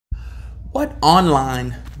What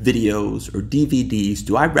online videos or DVDs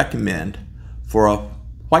do I recommend for a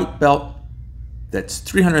white belt that's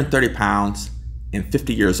 330 pounds and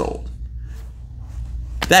 50 years old?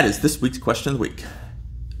 That is this week's question of the week.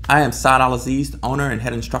 I am al-Aziz, the owner and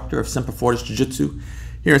head instructor of Semper Fortis Jiu Jitsu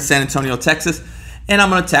here in San Antonio, Texas, and I'm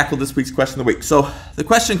going to tackle this week's question of the week. So the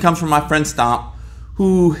question comes from my friend Stomp,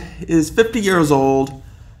 who is 50 years old.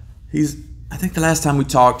 I think the last time we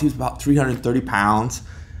talked, he was about 330 pounds.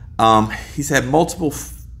 He's had multiple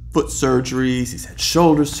foot surgeries. He's had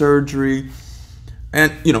shoulder surgery.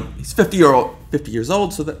 And, you know, he's 50 years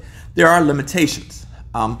old, so that there are limitations.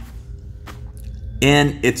 And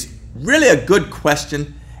it's really a good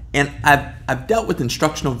question. And I've dealt with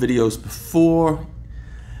instructional videos before,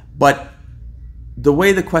 but the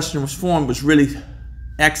way the question was formed was really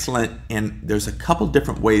excellent, and there's a couple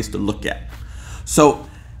different ways to look at it. So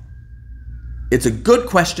it's a good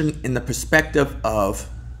question in the perspective of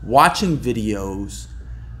watching videos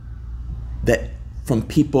from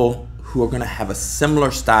people who are going to have a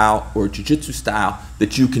similar style or jiu-jitsu style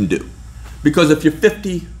that you can do. Because if you're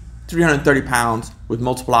 50, 330 pounds with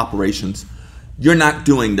multiple operations, you're not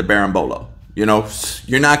doing the berimbolo. You know,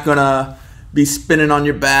 you're not going to be spinning on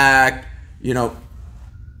your back. You know,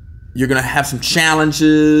 you're going to have some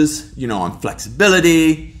challenges, you know, on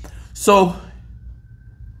flexibility. So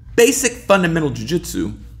basic fundamental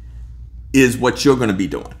jiu-jitsu is what you're going to be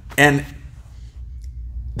doing. And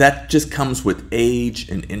that just comes with age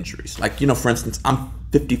and injuries. Like, you know, for instance, I'm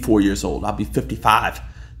 54 years old. I'll be 55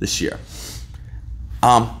 this year.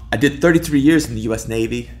 I did 33 years in the U.S.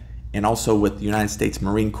 Navy and also with the United States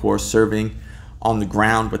Marine Corps, serving on the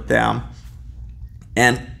ground with them.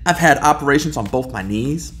 And I've had operations on both my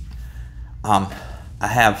knees. I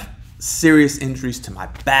have serious injuries to my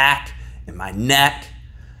back and my neck,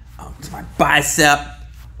 to my bicep,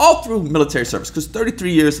 all through military service, because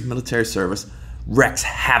 33 years of military service wreaks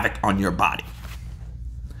havoc on your body.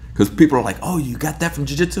 Because people are like, oh, you got that from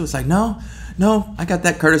jiu-jitsu? It's like, no, I got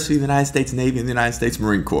that courtesy of the United States Navy and the United States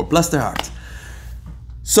Marine Corps. Bless their hearts.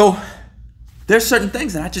 So there's certain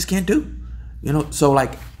things that I just can't do. You know, so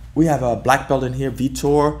like we have a black belt in here,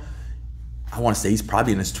 Vitor. I want to say he's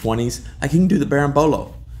probably in his 20s. Like, he can do the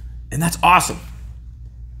berimbolo, and that's awesome.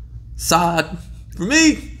 Saad, for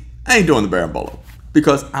me, I ain't doing the berimbolo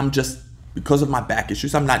because because of my back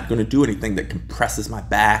issues, I'm not going to do anything that compresses my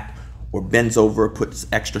back or bends over or puts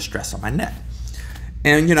extra stress on my neck.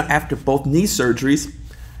 And, you know, after both knee surgeries,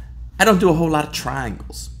 I don't do a whole lot of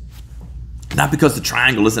triangles. Not because the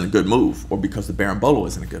triangle isn't a good move or because the berimbolo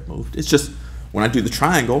isn't a good move. It's just when I do the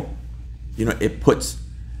triangle, you know, it puts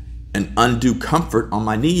an undue comfort on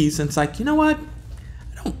my knees, and it's like, you know what?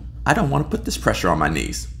 I don't want to put this pressure on my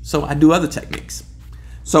knees. So I do other techniques.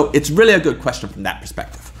 So it's really a good question from that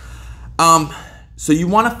perspective. So you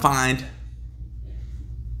want to find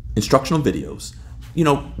instructional videos, you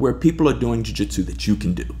know, where people are doing jiu-jitsu that you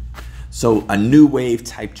can do. So a new wave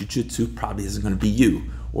type jiu-jitsu probably isn't going to be you,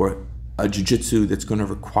 or a jiu-jitsu that's going to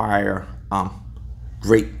require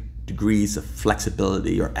great degrees of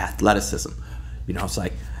flexibility or athleticism. You know, it's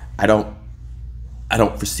like, I don't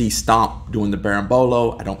foresee Stomp doing the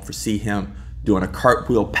berimbolo. I don't foresee him doing a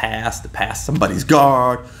cartwheel pass to pass somebody's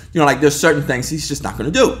guard. You know, like, there's certain things he's just not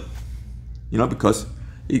going to do. You know, because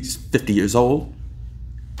he's 50 years old,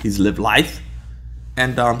 he's lived life,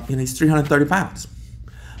 and you know, he's 330 pounds.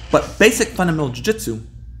 But basic fundamental jiu-jitsu,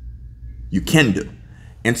 you can do.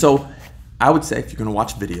 And so I would say, if you're going to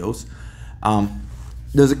watch videos,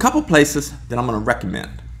 there's a couple places that I'm going to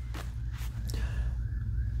recommend.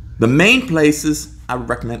 The main places I would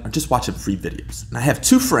recommend are just watching free videos. And I have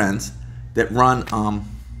two friends that run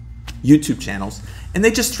YouTube channels, and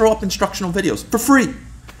they just throw up instructional videos for free.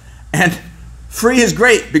 And free is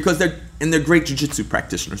great because they're great jiu-jitsu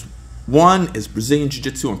practitioners. One is Brazilian Jiu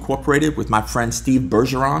Jitsu Incorporated with my friend Steve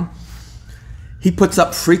Bergeron. He puts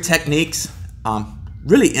up free techniques,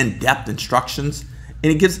 really in-depth instructions,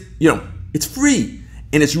 and it gives, you know, it's free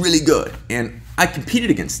and it's really good. And I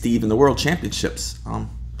competed against Steve in the World Championships,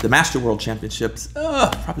 the Master World Championships,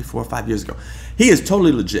 probably 4 or 5 years ago. He is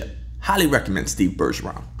totally legit. Highly recommend Steve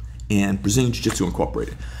Bergeron and Brazilian Jiu Jitsu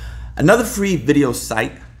Incorporated. Another free video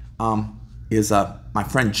site is my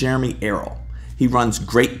friend Jeremy Arel. He runs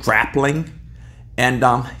Great Grappling, and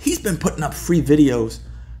he's been putting up free videos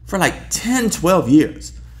for like 10, 12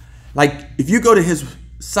 years. Like, if you go to his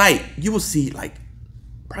site, you will see like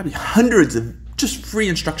probably hundreds of just free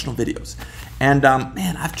instructional videos. And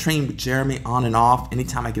man, I've trained with Jeremy on and off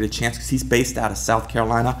anytime I get a chance, because he's based out of South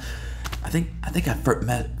Carolina. I think I first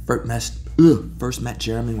met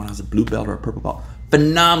Jeremy when I was a blue belt or a purple belt.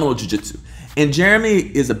 Phenomenal jiu-jitsu. And Jeremy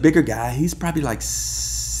is a bigger guy. He's probably like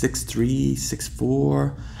 6'3",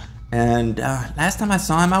 6'4", and last time I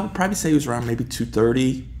saw him, I would probably say he was around maybe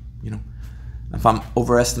 230. You know, if I'm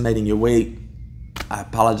overestimating your weight, I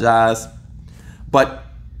apologize. But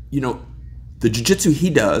you know, the jiu-jitsu he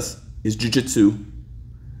does is jiu-jitsu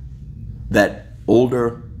that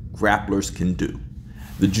older grapplers can do.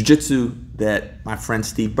 The jiu-jitsu that my friend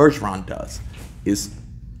Steve Bergeron does is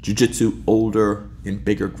jiu-jitsu older and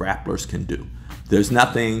bigger grapplers can do. There's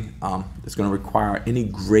nothing that's going to require any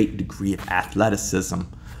great degree of athleticism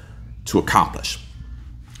to accomplish.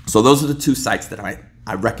 So those are the two sites that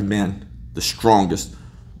I recommend the strongest,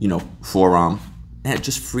 you know, for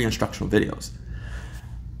just free instructional videos.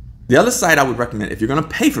 The other site I would recommend if you're going to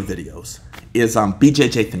pay for videos is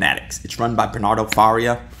BJJ Fanatics. It's run by Bernardo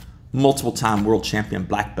Faria, multiple time world champion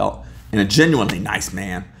black belt, and a genuinely nice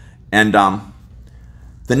man. And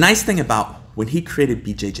the nice thing about when he created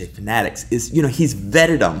BJJ Fanatics is, you know, he's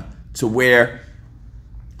vetted them to where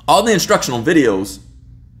all the instructional videos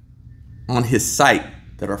on his site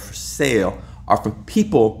that are for sale are from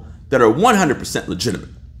people that are 100% legitimate.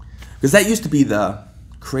 Because that used to be the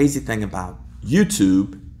crazy thing about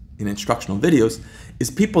YouTube and instructional videos,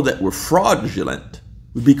 is people that were fraudulent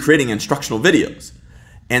would be creating instructional videos.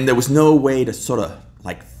 And there was no way to sort of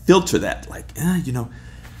like filter that, like, you know,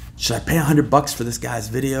 should I pay $100 for this guy's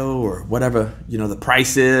video or whatever, you know, the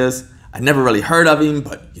price is. I never really heard of him,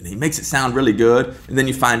 but you know, he makes it sound really good. And then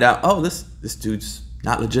you find out, oh, this dude's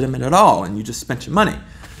not legitimate at all, and you just spent your money.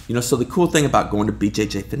 You know, so the cool thing about going to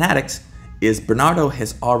BJJ Fanatics is Bernardo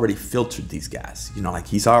has already filtered these guys. You know, like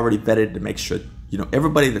he's already vetted to make sure, you know,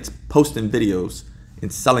 everybody that's posting videos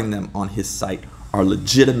and selling them on his site are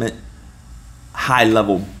legitimate,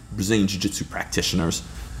 high-level Brazilian Jiu-Jitsu practitioners.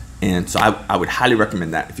 And so I would highly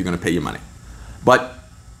recommend that if you're going to pay your money. But,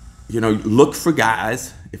 you know, look for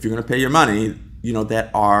guys, if you're going to pay your money, you know,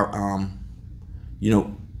 that are, you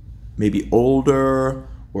know, maybe older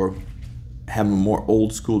or have a more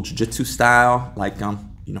old school jiu-jitsu style, like,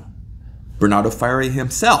 you know, Bernardo Faria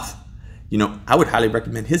himself. You know, I would highly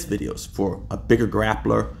recommend his videos for a bigger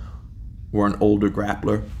grappler or an older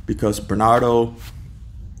grappler, because Bernardo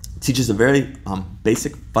teaches a very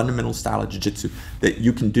basic fundamental style of jiu-jitsu that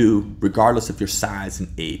you can do regardless of your size and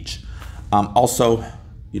age. Also,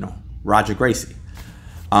 you know, Roger Gracie.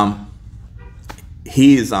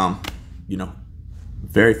 He is, you know,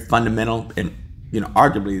 very fundamental and, you know,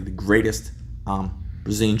 arguably the greatest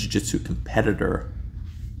Brazilian Jiu-Jitsu competitor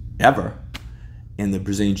ever in the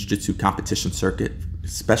Brazilian Jiu-Jitsu competition circuit,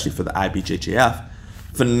 especially for the IBJJF.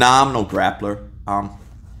 Phenomenal grappler.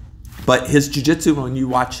 But his jiu-jitsu, when you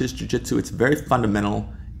watch his jiu-jitsu, it's very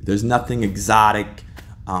fundamental. There's nothing exotic.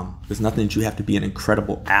 There's nothing that you have to be an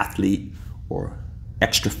incredible athlete or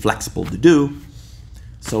extra flexible to do.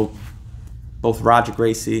 So both Roger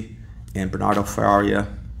Gracie and Bernardo Faria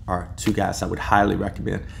are two guys I would highly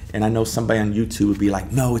recommend. And I know somebody on YouTube would be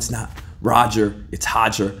like, no, it's not Roger, it's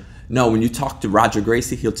Hodger. No, when you talk to Roger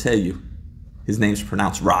Gracie, he'll tell you his name's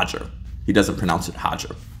pronounced Roger. He doesn't pronounce it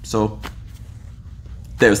Hodger. So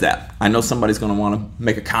there's that. I know somebody's going to want to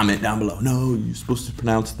make a comment down below. No, you're supposed to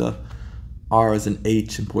pronounce the R as an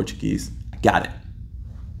H in Portuguese. I got it.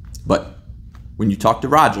 But when you talk to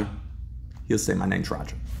Roger, he'll say my name's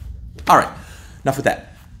Roger. All right, enough with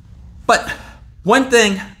that. But one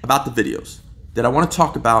thing about the videos that I want to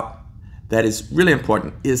talk about that is really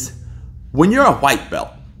important is when you're a white belt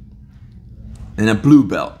and a blue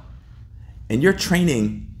belt and you're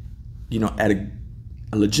training, you know, at a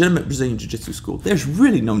legitimate Brazilian Jiu-Jitsu school, there's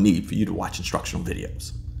really no need for you to watch instructional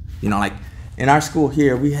videos. You know, like in our school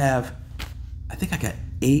here, we have, I think I got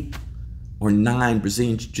 8 or 9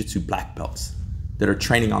 Brazilian Jiu-Jitsu black belts that are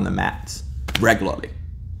training on the mats regularly.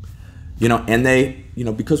 You know, and they, you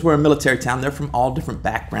know, because we're a military town, they're from all different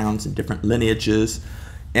backgrounds and different lineages.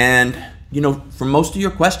 And, you know, for most of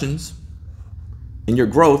your questions and your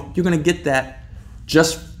growth, you're going to get that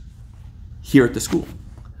just here at the school.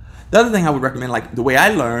 The other thing I would recommend, like the way I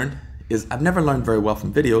learned, is I've never learned very well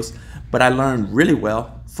from videos, but I learned really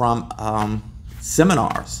well from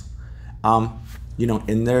seminars. You know,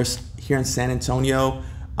 and there's here in San Antonio,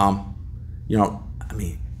 you know, I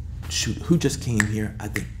mean, shoot, who just came here? I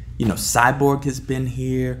think, you know, Cyborg has been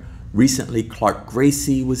here. Recently, Clark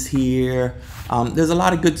Gracie was here. There's a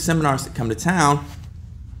lot of good seminars that come to town,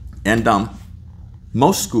 and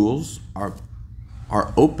most schools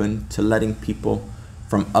are open to letting people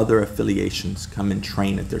from other affiliations come and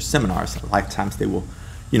train at their seminars. A lot of times they will,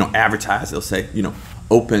 you know, advertise. They'll say, you know,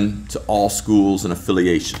 open to all schools and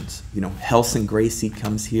affiliations. You know, Helson Gracie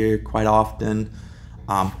comes here quite often.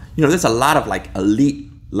 You know, there's a lot of like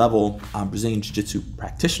elite level Brazilian Jiu-Jitsu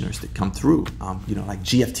practitioners that come through. You know, like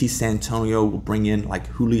GFT San Antonio will bring in like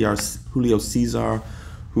Julio Cesar,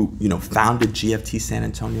 who, you know, founded GFT San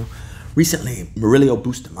Antonio. Recently, Murillo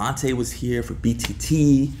Bustamante was here for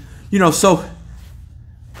BTT. You know, so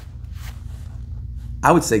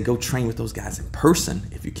I would say go train with those guys in person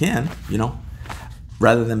if you can, you know,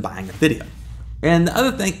 rather than buying a video. And the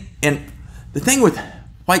other thing, and the thing with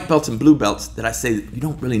white belts and blue belts that I say that you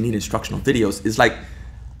don't really need instructional videos is like,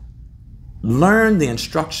 learn the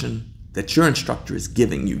instruction that your instructor is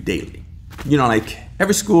giving you daily. You know, like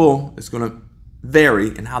every school is going to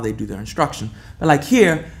vary in how they do their instruction. But like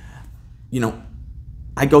here, you know,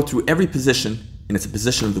 I go through every position and it's a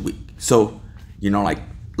position of the week. So, you know, like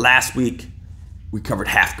last week we covered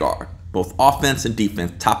half guard, both offense and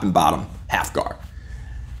defense, top and bottom, half guard,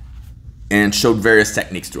 and showed various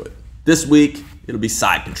techniques through it. This week, it'll be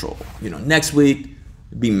side control. You know, next week,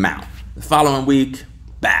 it'll be mount. The following week,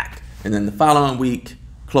 back. And then the following week,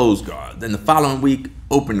 closed guard. Then the following week,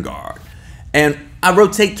 open guard. And I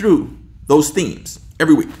rotate through those themes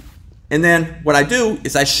every week. And then what I do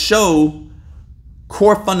is I show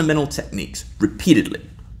core fundamental techniques repeatedly.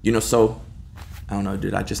 You know, so, I don't know,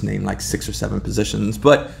 did I just name like 6 or 7 positions?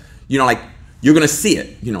 But, you know, like, you're gonna see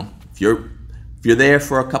it. You know, if you're there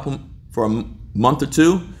for a month or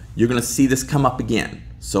 2, you're gonna see this come up again.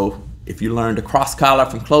 So if you learned a cross collar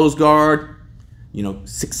from closed guard, you know,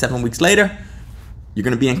 6, 7 weeks later, you're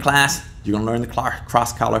gonna be in class, you're gonna learn the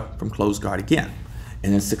cross collar from closed guard again.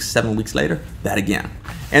 And then 6, 7 weeks later, that again.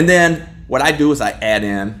 And then what I do is I add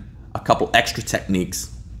in a couple extra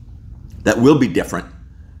techniques that will be different,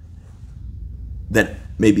 that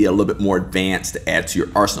may be a little bit more advanced to add to your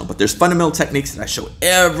arsenal. But there's fundamental techniques that I show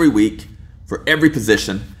every week for every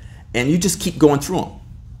position, and you just keep going through them.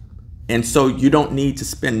 And so you don't need to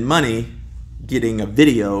spend money getting a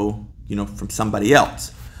video, you know, from somebody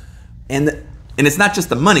else. And it's not just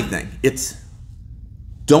the money thing. It's,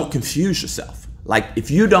 don't confuse yourself. Like, if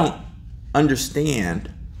you don't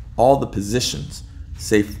understand all the positions,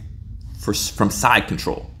 say from side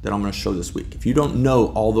control that I'm going to show this week, if you don't know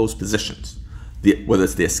all those positions, whether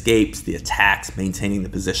it's the escapes, the attacks, maintaining the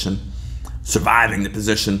position, surviving the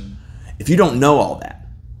position, if you don't know all that,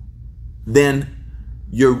 then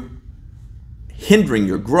you're hindering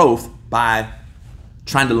your growth by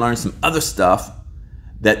trying to learn some other stuff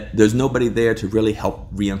that there's nobody there to really help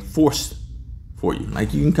reinforce for you.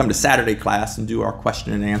 Like, you can come to Saturday class and do our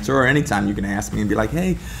question and answer, or anytime you can ask me and be like,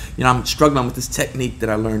 hey, you know, I'm struggling with this technique that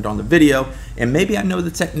I learned on the video, and maybe I know the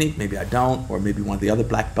technique, maybe I don't, or maybe one of the other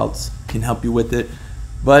black belts can help you with it.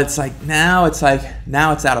 But it's like, now it's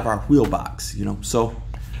out of our wheel box, you know? So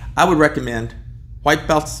I would recommend white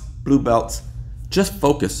belts, blue belts, just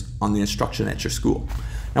focus on the instruction at your school.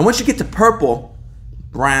 Now, once you get to purple,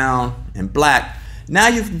 brown, and black, now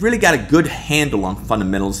you've really got a good handle on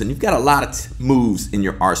fundamentals, and you've got a lot of moves in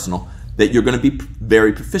your arsenal that you're going to be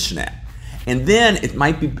very proficient at. And then it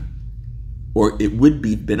might be, or it would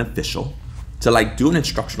be beneficial to like do an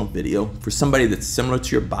instructional video for somebody that's similar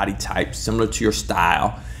to your body type, similar to your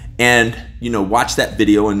style, and, you know, watch that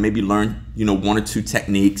video and maybe learn, you know, 1 or 2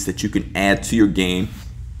 techniques that you can add to your game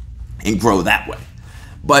and grow that way.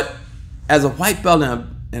 But as a white belt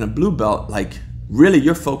and a blue belt, like, really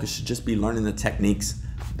your focus should just be learning the techniques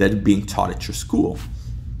that are being taught at your school,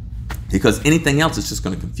 because anything else is just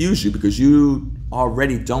going to confuse you, because you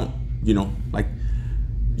already don't, you know, like,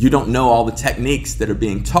 you don't know all the techniques that are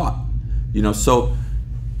being taught, you know. So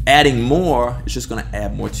adding more is just going to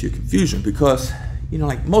add more to your confusion, because, you know,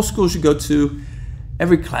 like most schools you go to,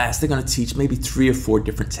 every class they're going to teach maybe 3 or 4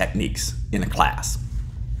 different techniques in a class.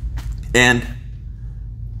 And,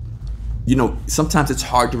 you know, sometimes it's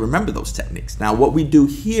hard to remember those techniques. Now, what we do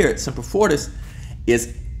here at Semper Fortis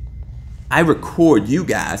is I record you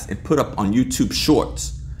guys and put up on YouTube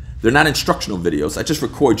shorts. They're not instructional videos. I just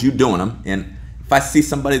record you doing them. And if I see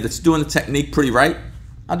somebody that's doing the technique pretty right,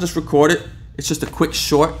 I'll just record it. It's just a quick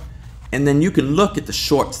short. And then you can look at the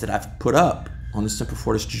shorts that I've put up on the Semper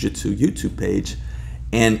Fortis Jiu-Jitsu YouTube page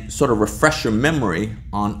and sort of refresh your memory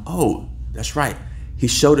on, oh, that's right, he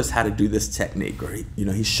showed us how to do this technique, or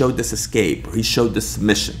he showed this escape, or he showed this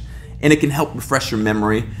submission. And it can help refresh your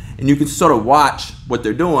memory, and you can sort of watch what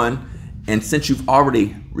they're doing, and since you've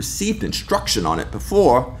already received instruction on it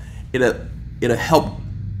before, it'll help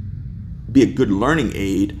be a good learning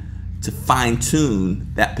aid to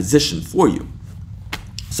fine-tune that position for you.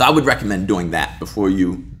 So I would recommend doing that before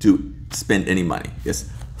you do spend any money. Just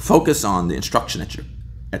focus on the instruction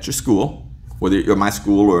at your school, whether you're my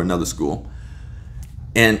school or another school.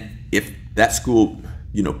 And if that school,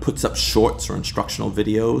 you know, puts up shorts or instructional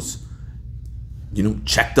videos, you know,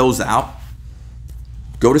 check those out.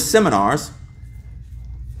 go to seminars,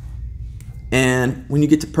 and when you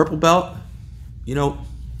get to purple belt, you know,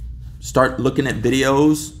 start looking at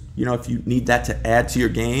videos, you know, if you need that to add to your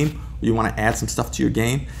game, or you want to add some stuff to your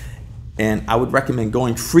game. And I would recommend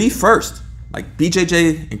going free first, like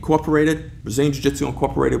BJJ Incorporated, Brazilian Jiu Jitsu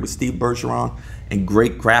Incorporated with Steve Bergeron, and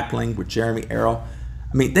Great Grappling with Jeremy Arel.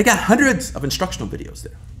 I mean, they got hundreds of instructional videos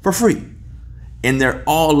there for free, and they're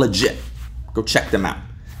all legit. Go check them out.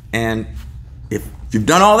 And if you've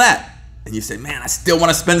done all that, and you say, man, I still want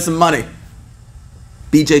to spend some money,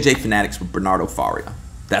 BJJ Fanatics with Bernardo Faria.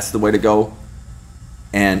 That's the way to go.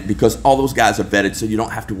 And because all those guys are vetted, so you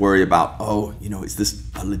don't have to worry about, oh, you know, is this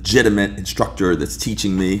a legitimate instructor that's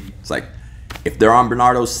teaching me? It's like, if they're on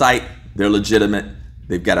Bernardo's site, they're legitimate.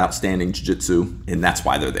 They've got outstanding jiu-jitsu, and that's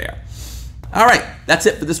why they're there. All right, that's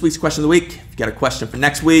it for this week's question of the week. If you got a question for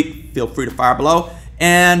next week, feel free to fire below.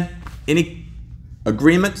 And any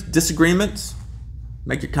agreements, disagreements,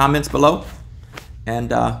 make your comments below, and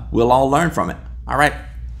we'll all learn from it. All right,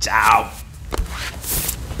 ciao.